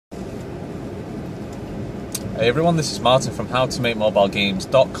Hey everyone, this is Martin from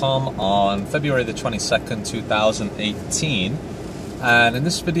howtomakemobilegames.com on February the 22nd, 2018, and in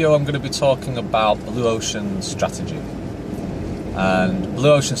this video I'm going to be talking about Blue Ocean strategy. And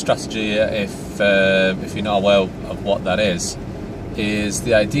Blue Ocean strategy, if you're not aware of what that is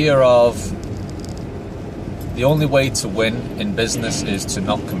the idea of the only way to win in business is to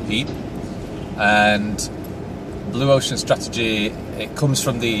not compete. And Blue Ocean strategy, it comes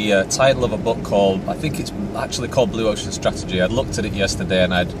from the title of a book called, I think it's actually called Blue Ocean Strategy. I'd looked at it yesterday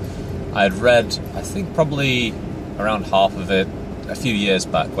and I'd read, I think probably around half of it a few years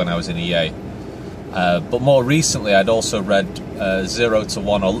back when I was in EA. But more recently I'd also read 0 to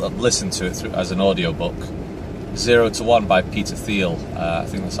 1, or listened to it as an audiobook, 0 to 1 by Peter Thiel. I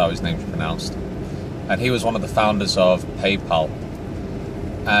think that's how his name's pronounced. And he was one of the founders of PayPal.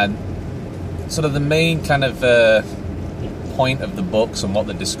 And sort of the main kind of point of the books and what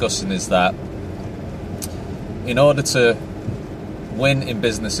they're discussing is that in order to win in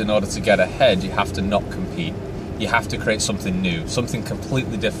business, in order to get ahead, you have to not compete. You have to create something new, something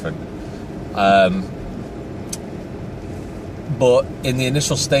completely different. But in the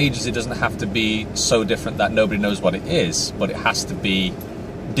initial stages, it doesn't have to be so different that nobody knows what it is, but it has to be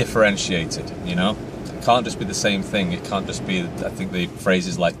differentiated, you know? It can't just be the same thing. It can't just be, I think the phrase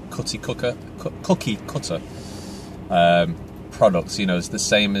is like cookie cutter products. You know, it's the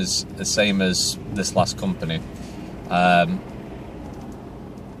same as this last company.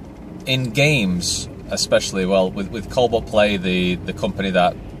 In games, especially, well, with Cobalt Play, the company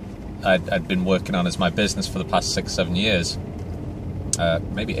that I'd been working on as my business for the past 6-7 years,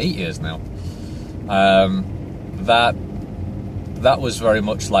 maybe 8 years now. That was very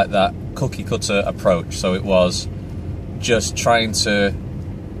much like that cookie cutter approach. So it was just trying to,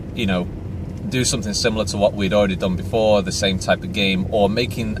 you know, do something similar to what we'd already done before, the same type of game, or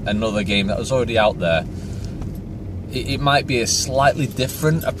making another game that was already out there. It might be a slightly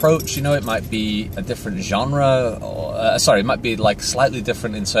different approach, you know, it might be a different genre, or, it might be like slightly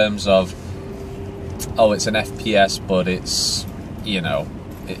different in terms of, oh, it's an FPS, but it's, you know,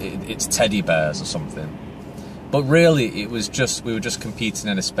 it's teddy bears or something. But really, it was just, we were just competing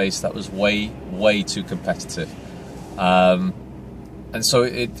in a space that was way too competitive. And so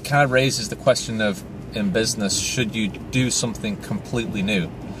it kind of raises the question of, in business, should you do something completely new?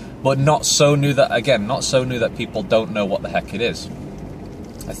 But not so new that, again, not so new that people don't know what the heck it is.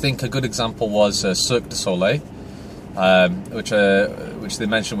 I think a good example was Cirque du Soleil, which they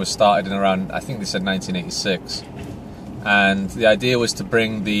mentioned was started in around, I think they said 1986. And the idea was to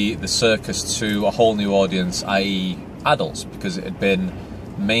bring the circus to a whole new audience, i.e. adults, because it had been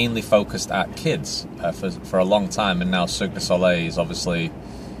mainly focused at kids for a long time, and now Cirque du Soleil is obviously,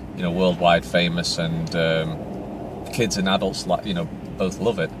 you know, worldwide famous, and kids and adults, like, you know, both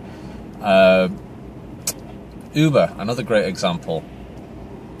love it. Uber, another great example.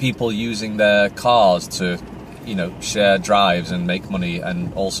 People using their cars to, you know, share drives and make money,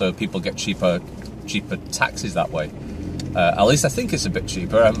 and also people get cheaper taxis that way. At least I think it's a bit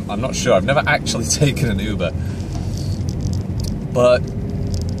cheaper. I'm not sure. I've never actually taken an Uber, but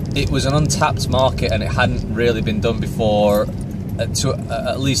it was an untapped market, and it hadn't really been done before,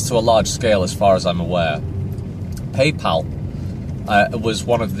 at least to a large scale, as far as I'm aware. PayPal was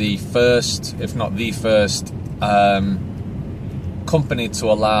one of the first, if not the first, company to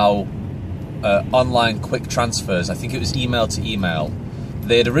allow online quick transfers. I think it was email to email.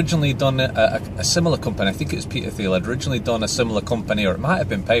 They had originally done a similar company, I think it was Peter Thiel, had originally done a similar company, or it might have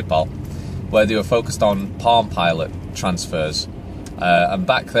been PayPal, where they were focused on Palm Pilot transfers. And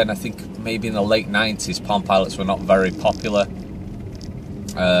back then, I think maybe in the late 90s, Palm Pilots were not very popular.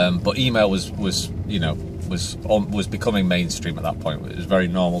 But email was becoming mainstream at that point. It was very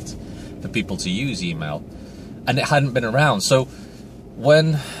normal for people to use email, and it hadn't been around. So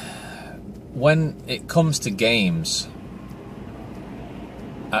when it comes to games,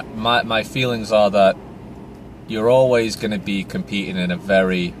 my feelings are that you're always going to be competing in a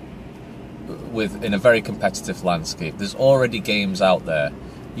very competitive landscape. There's already games out there.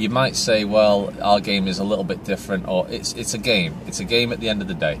 You might say, well, our game is a little bit different, or it's a game. It's a game at the end of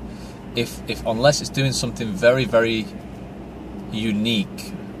the day. If unless it's doing something very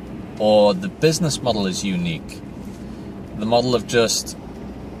unique, or the business model is unique, the model of just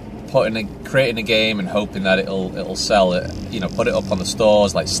creating a game and hoping that it'll sell it, you know, put it up on the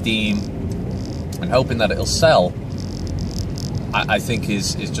stores like Steam and hoping that it'll sell, I think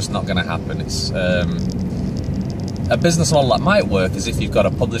is just not going to happen. It's a business model that might work is if you've got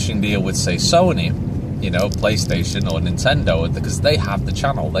a publishing deal with, say, Sony, you know, PlayStation or Nintendo, because they have the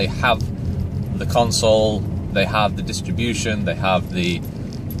channel, they have the console, they have the distribution, they have the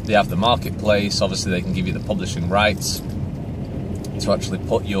They have the marketplace. Obviously, they can give you the publishing rights to actually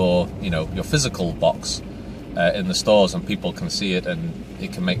put your, your physical box in the stores, and people can see it, and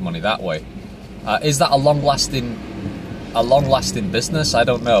it can make money that way. Is that a long-lasting business? I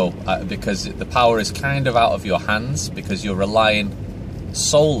don't know, because the power is kind of out of your hands, because you're relying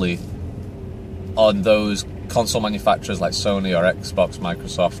solely on those console manufacturers like Sony or Xbox,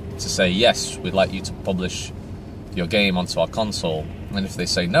 Microsoft to say, yes, we'd like you to publish your game onto our console. And if they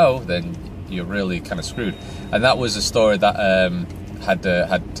say no, then you're really kind of screwed. And that was a story that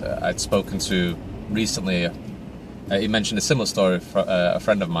I'd spoken to recently. He mentioned a similar story for a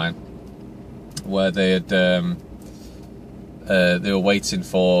friend of mine, where they were waiting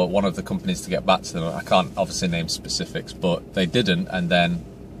for one of the companies to get back to them. I can't obviously name specifics, but they didn't, and then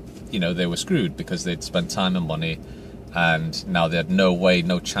they were screwed because they'd spent time and money, and now they had no way,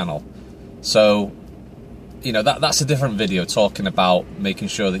 no channel. So that's a different video, talking about making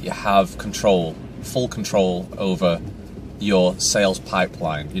sure that you have control, full control over your sales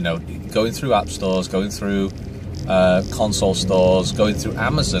pipeline. Going through app stores, going through console stores, going through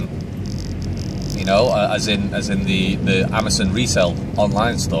Amazon. As in the Amazon resale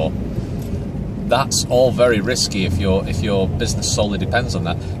online store. That's all very risky if your business solely depends on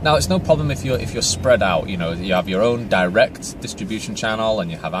that. Now, it's no problem if you're spread out. You have your own direct distribution channel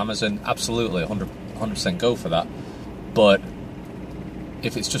and you have Amazon. Absolutely, 100% go for that. But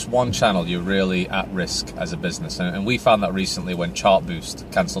if it's just one channel, you're really at risk as a business. And we found that recently when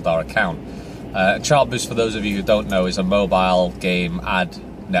Chartboost cancelled our account. Chartboost, for those of you who don't know, is a mobile game ad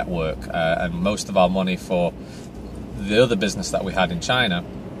network, and most of our money for the other business that we had in China,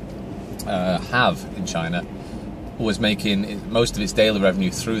 was making most of its daily revenue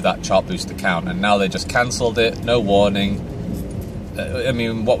through that Chartboost account, and now they just cancelled it, no warning. I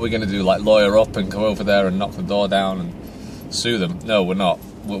mean, what we're going to do, like lawyer up and go over there and knock the door down and sue them? No, we're not.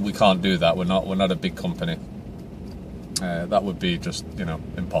 We can't do that. We're not a big company. That would be just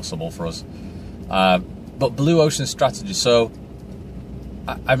impossible for us. But Blue Ocean strategy. So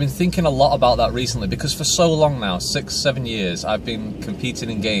I've been thinking a lot about that recently, because for so long now, 6-7 years, I've been competing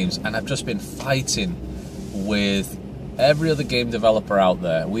in games, and I've just been fighting with every other game developer out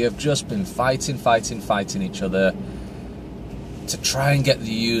there. We have just been fighting each other to try and get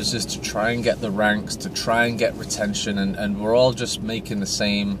the users, to try and get the ranks, to try and get retention, and we're all just making the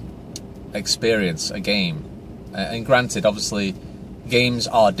same experience, a game. And granted, obviously, games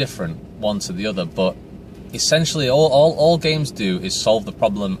are different one to the other, but essentially all games do is solve the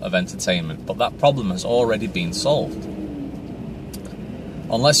problem of entertainment, but that problem has already been solved.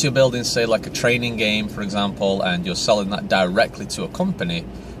 Unless you're building, say, like a training game, for example, and you're selling that directly to a company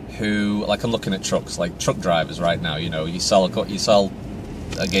who, like, I'm looking at trucks, like truck drivers right now. You sell a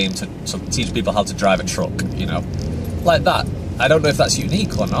game to teach people how to drive a truck, like that. I don't know if that's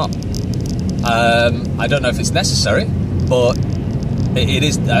unique or not. I don't know if it's necessary, but it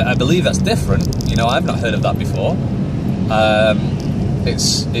is. I believe that's different. I've not heard of that before.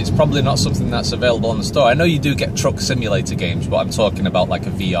 It's probably not something that's available in the store. I know you do get truck simulator games, but I'm talking about like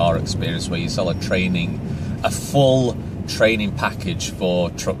a VR experience where you sell a full training package for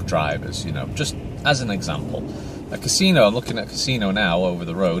truck drivers. Just as an example. A casino. I'm looking at a casino now over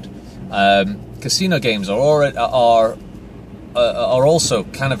the road. Casino games are also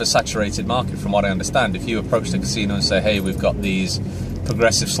kind of a saturated market, from what I understand. If you approach the casino and say, hey, we've got these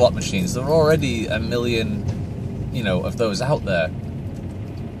progressive slot machines, there are already 1 million, of those out there.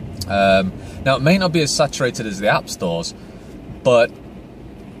 Now, it may not be as saturated as the app stores, but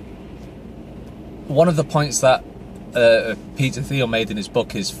one of the points that Peter Thiel made in his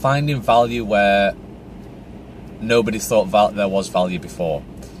book is finding value where nobody thought there was value before.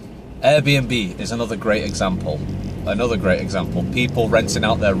 Airbnb is another great example. People renting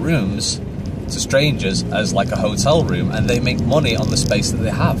out their rooms to strangers as like a hotel room, and they make money on the space that they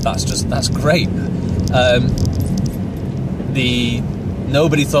have. That's great.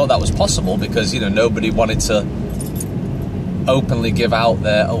 Nobody thought that was possible, because nobody wanted to openly give out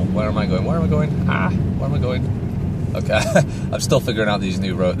their where am I going? Where am I going? Okay, I'm still figuring out this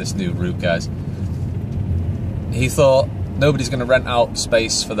new route, guys. He thought nobody's going to rent out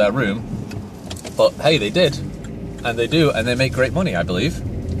space for their room, but hey, they did. And they do, and they make great money, I believe.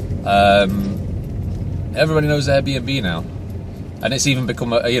 Everybody knows Airbnb now, and it's even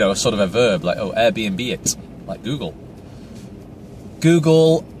become a sort of a verb, like Airbnb it, like Google.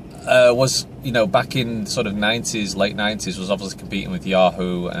 Google was back in sort of late 90s, was obviously competing with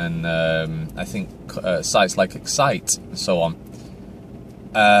Yahoo and I think sites like Excite and so on.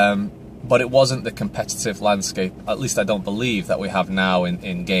 But it wasn't the competitive landscape, at least I don't believe, that we have now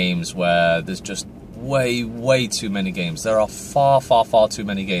in games, where there's just way too many games. There are far too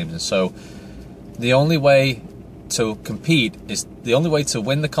many games, and so the only way to compete is, the only way to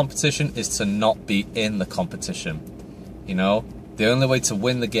win the competition is to not be in the competition. You know, the only way to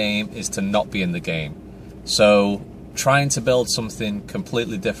win the game is to not be in the game. So trying to build something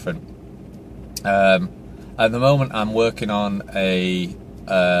completely different. At the moment, I'm working on a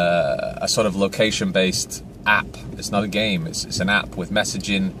sort of location-based app. It's not a game. It's an app with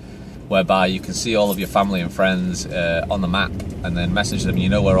messaging, whereby you can see all of your family and friends on the map, and then message them. You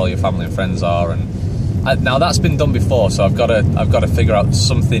know where all your family and friends are, and now that's been done before. So I've got to figure out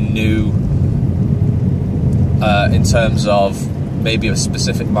something new in terms of maybe a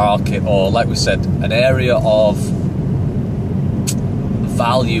specific market, or like we said, an area of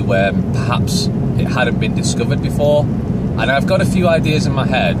value where perhaps it hadn't been discovered before. And I've got a few ideas in my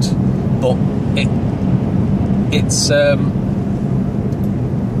head, but it's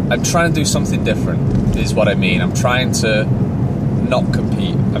I'm trying to do something different, is what I mean. I'm trying to not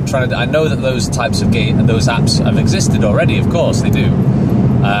compete. I know that those types of those apps have existed already, of course they do.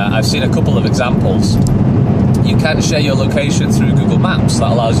 I've seen a couple of examples. You can share your location through Google Maps.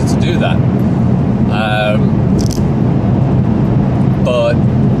 That allows you to do that. But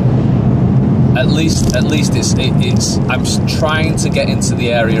at least it's I'm trying to get into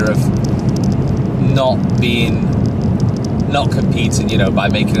the area of not competing, you know, by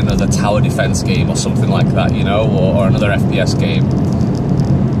making another tower defense game or something like that, you know, or another FPS game.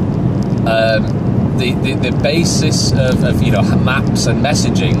 The basis of you know, maps and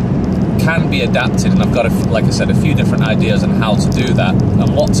messaging can be adapted, and I've got, like I said, a few different ideas on how to do that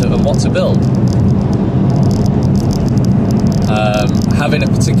and what to build. Having a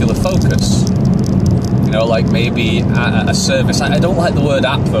particular focus, you know, like maybe a service. I don't like the word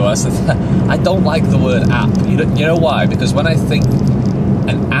app though. I don't like the word app. You know why? Because when I think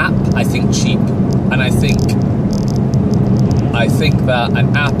an app, I think cheap, and I think that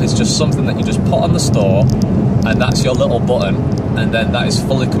an app is just something that you just put on the store, and that's your little button, and then that is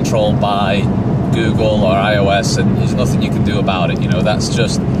fully controlled by Google or iOS, and there's nothing you can do about it. You know, that's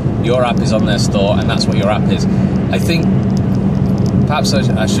just, your app is on their store, and that's what your app is. I think perhaps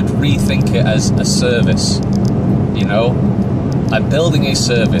I should rethink it as a service. You know, I'm building a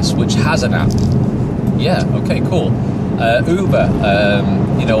service which has an app. Yeah, okay, cool. Uber,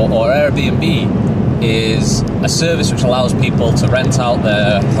 you know, or Airbnb is a service which allows people to rent out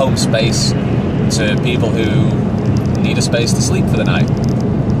their home space to people who need a space to sleep for the night.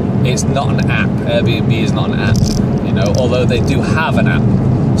 It's not an app. Airbnb is not an app, you know, although they do have an app.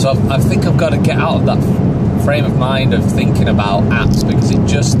 So I think I've got to get out of that frame of mind of thinking about apps,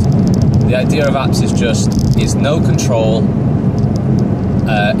 because the idea of apps is no control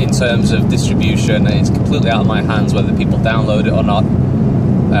in terms of distribution. It's completely out of my hands whether people download it or not.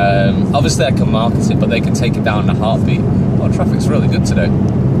 Obviously I can market it, but they can take it down in a heartbeat. Oh, traffic's really good today.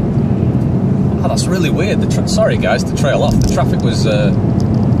 Oh, that's really weird. Sorry guys to trail off. The traffic was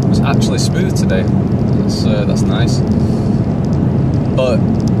actually smooth today. That's nice. But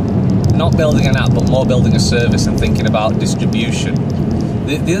not building an app, but more building a service and thinking about distribution.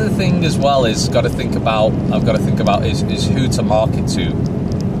 The other thing as well I've got to think about is who to market to.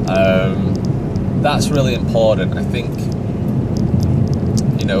 That's really important. I think,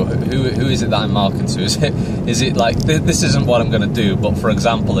 you know, who is it that I'm marketing to? Is it like, this isn't what I'm going to do, but for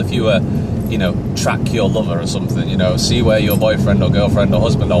example, if you were, you know, track your lover or something, you know, see where your boyfriend or girlfriend or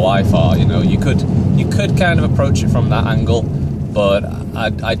husband or wife are, you know, you could kind of approach it from that angle, but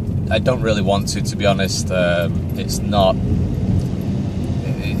I don't really want to be honest. It's not.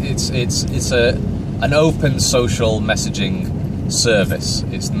 It's an open social messaging service.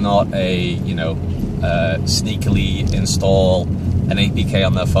 It's not a, you know, sneakily install an APK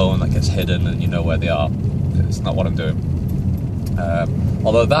on their phone that gets hidden and you know where they are. It's not what I'm doing.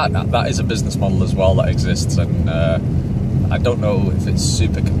 Although that is a business model as well that exists, and I don't know if it's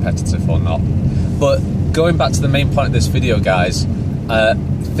super competitive or not. But going back to the main point of this video, guys,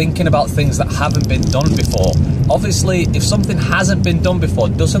 thinking about things that haven't been done before. Obviously, if something hasn't been done before,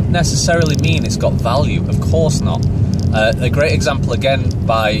 doesn't necessarily mean it's got value. Of course not. A great example again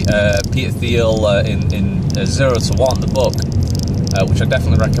by Peter Thiel in 0 to 1, the book, which I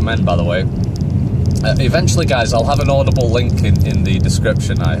definitely recommend, by the way. Eventually, guys, I'll have an Audible link in the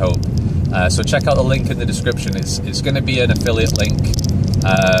description, I hope. So check out the link in the description. It's going to be an affiliate link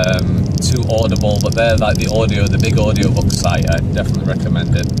to Audible, but they're like the big audiobook site. I definitely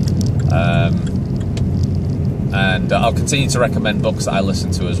recommend it. And I'll continue to recommend books that I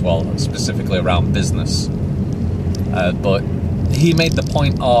listen to as well, specifically around business. But he made the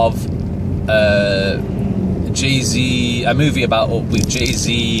point of Jay-Z, a movie with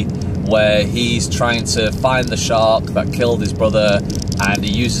Jay-Z where he's trying to find the shark that killed his brother, and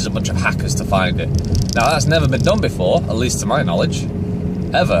he uses a bunch of hackers to find it. Now, that's never been done before, at least to my knowledge,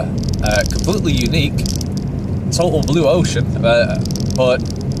 ever. Completely unique, total blue ocean, but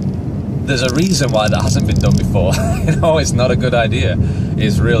there's a reason why that hasn't been done before. You know, it's not a good idea.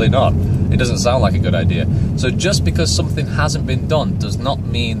 It's really not. It doesn't sound like a good idea. So just because something hasn't been done does not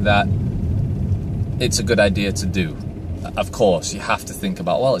mean that it's a good idea to do. Of course, you have to think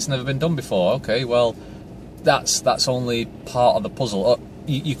about, well, it's never been done before. Okay, well, that's only part of the puzzle. Or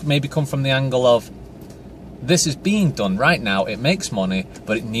you maybe come from the angle of, this is being done right now, it makes money,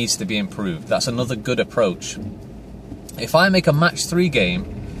 but it needs to be improved. That's another good approach. If I make a match 3 game,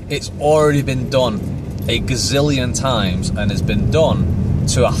 it's already been done a gazillion times and has been done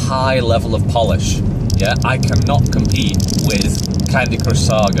to a high level of polish. Yeah, I cannot compete with Candy Crush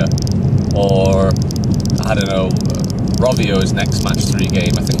Saga or, I don't know, Rovio's next match 3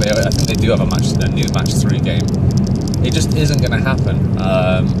 game. I think they do have a new match 3 game. It just isn't going to happen.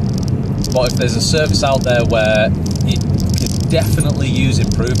 But if there's a service out there where it could definitely use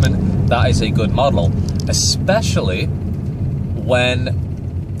improvement, that is a good model, especially when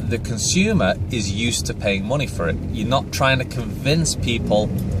the consumer is used to paying money for it. You're not trying to convince people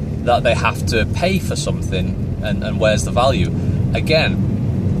that they have to pay for something and where's the value.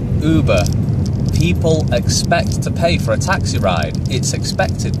 Again, Uber, people expect to pay for a taxi ride. It's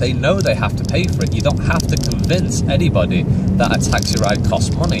expected. They know they have to pay for it. You don't have to convince anybody that a taxi ride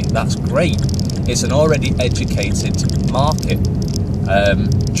costs money. That's great. It's an already educated market.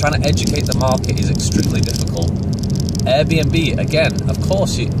 Trying to educate the market is extremely difficult. Airbnb, again, of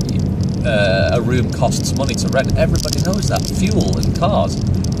course, a room costs money to rent. Everybody knows that. Fuel and cars.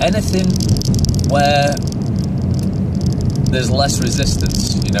 Anything where there's less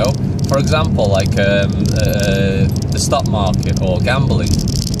resistance, you know? For example, like the stock market or gambling.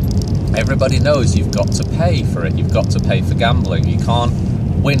 Everybody knows you've got to pay for it. You've got to pay for gambling. You can't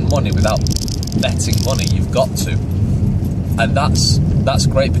win money without betting money. You've got to. And that's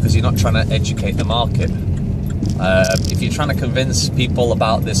great because you're not trying to educate the market. If you're trying to convince people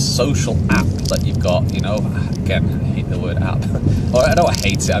about this social app that you've got, you know, again, I hate the word app. Or I don't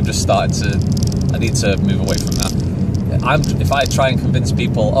hate it, I'm just starting to, I need to move away from that. If I try and convince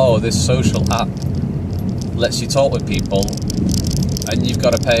people, oh, this social app lets you talk with people and you've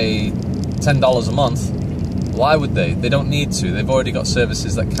got to pay $10 a month, why would they? They don't need to. They've already got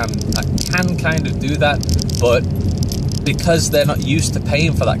services that can kind of do that, but because they're not used to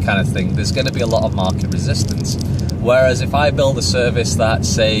paying for that kind of thing, there's going to be a lot of market resistance. Whereas if I build a service that,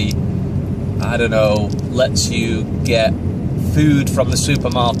 say, I don't know, lets you get food from the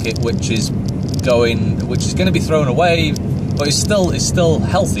supermarket, which is going to be thrown away, but it's still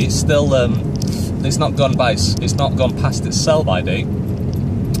healthy. It's still it's not gone past its sell by date.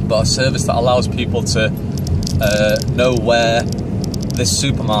 But a service that allows people to know where this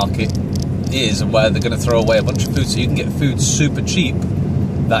supermarket is and where they're going to throw away a bunch of food, so you can get food super cheap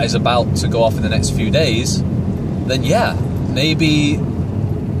that is about to go off in the next few days, then yeah, maybe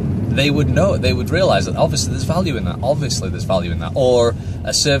they would know, they would realize that obviously there's value in that. Or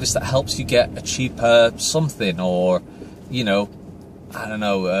a service that helps you get a cheaper something, or, you know, I don't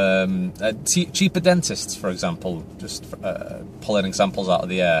know, cheaper dentists, for example, just pulling examples out of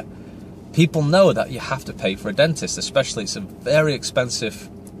the air. People know that you have to pay for a dentist, especially it's a very expensive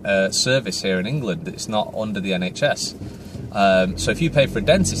service here in England. It's not under the NHS. So if you pay for a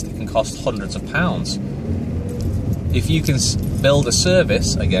dentist, it can cost hundreds of pounds. If you can build a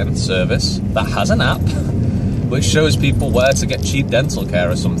service that has an app which shows people where to get cheap dental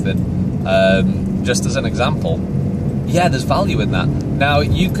care or something, just as an example, yeah, there's value in that. Now,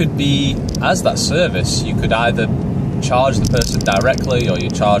 you could be, as that service, you could either charge the person directly, or you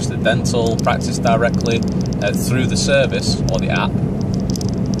charge the dental practice directly through the service or the app,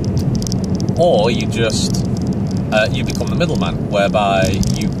 or you just you become the middleman, whereby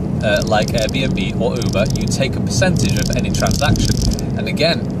you, like Airbnb or Uber, you take a percentage of any transaction. And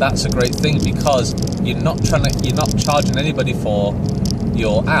again, that's a great thing because you're not charging anybody for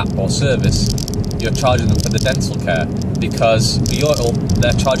your app or service. You're charging them for the dental care, because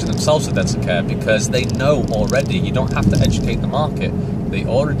they're charging themselves for dental care because they know already. You don't have to educate the market. They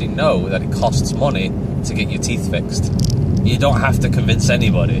already know that it costs money to get your teeth fixed. You don't have to convince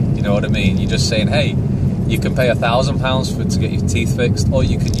anybody, you know what I mean? You're just saying, hey, you can pay £1,000 to get your teeth fixed, or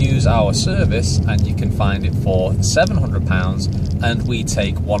you can use our service and you can find it for £700 and we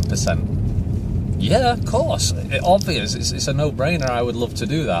take 1%. Yeah, of course, obvious, it's a no-brainer. I would love to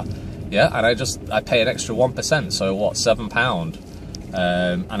do that. Yeah, and I pay an extra 1%, so what, £7,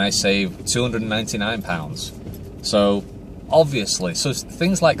 and I save £299. So obviously. So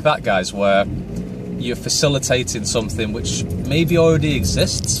things like that, guys, where you're facilitating something which maybe already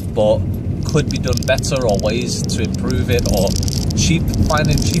exists, but could be done better, or ways to improve it, or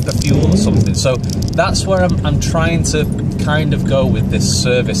finding cheaper fuel or something. So that's where I'm trying to kind of go with this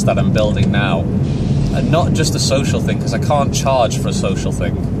service that I'm building now, and not just a social thing, because I can't charge for a social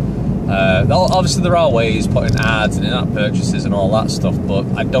thing. Obviously there are ways, putting ads and in-app purchases and all that stuff, but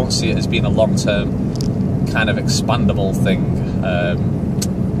I don't see it as being a long-term kind of expandable thing.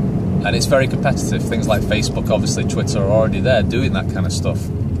 And it's very competitive. Things like Facebook, obviously Twitter, are already there doing that kind of stuff.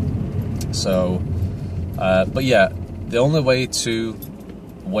 So, but yeah, the only way to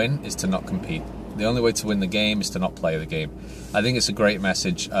win is to not compete. The only way to win the game is to not play the game. I think it's a great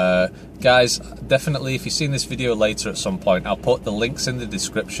message. Guys, definitely, if you've seen this video later at some point, I'll put the links in the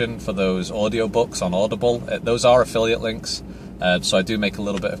description for those audiobooks on Audible. Those are affiliate links, so I do make a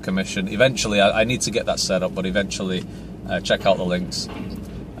little bit of commission. Eventually, I need to get that set up, but eventually, check out the links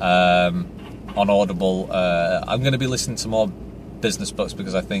on Audible. I'm going to be listening to more business books,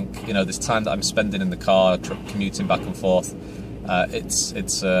 because I think, you know, this time that I'm spending in the car, commuting back and forth, I'm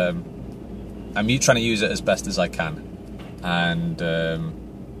trying to use it as best as I can, and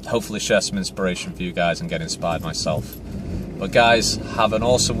hopefully share some inspiration for you guys and get inspired myself. But guys, have an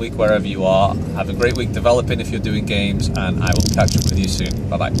awesome week wherever you are. Have a great week developing if you're doing games, and I will catch up with you soon.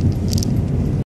 Bye bye.